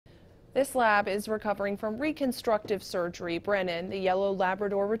This lab is recovering from reconstructive surgery. Brennan, the yellow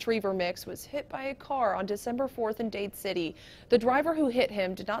Labrador Retriever mix, was hit by a car on December 4th in Dade City. The driver who hit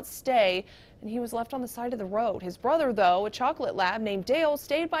him did not stay, and he was left on the side of the road. His brother, though, a chocolate lab named Dale,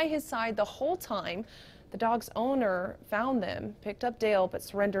 stayed by his side the whole time. The dog's owner found them, picked up Dale, but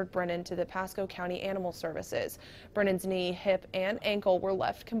surrendered Brennan to the Pasco County Animal Services. Brennan's knee, hip, and ankle were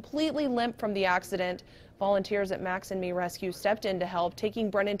left completely limp from the accident. Volunteers at Max and Me Rescue stepped in to help,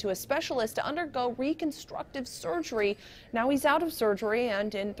 taking Brennan to a specialist to undergo reconstructive surgery. Now he's out of surgery,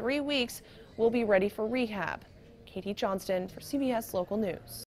 and in 3 weeks will be ready for rehab. Katie Johnston for CBS Local News.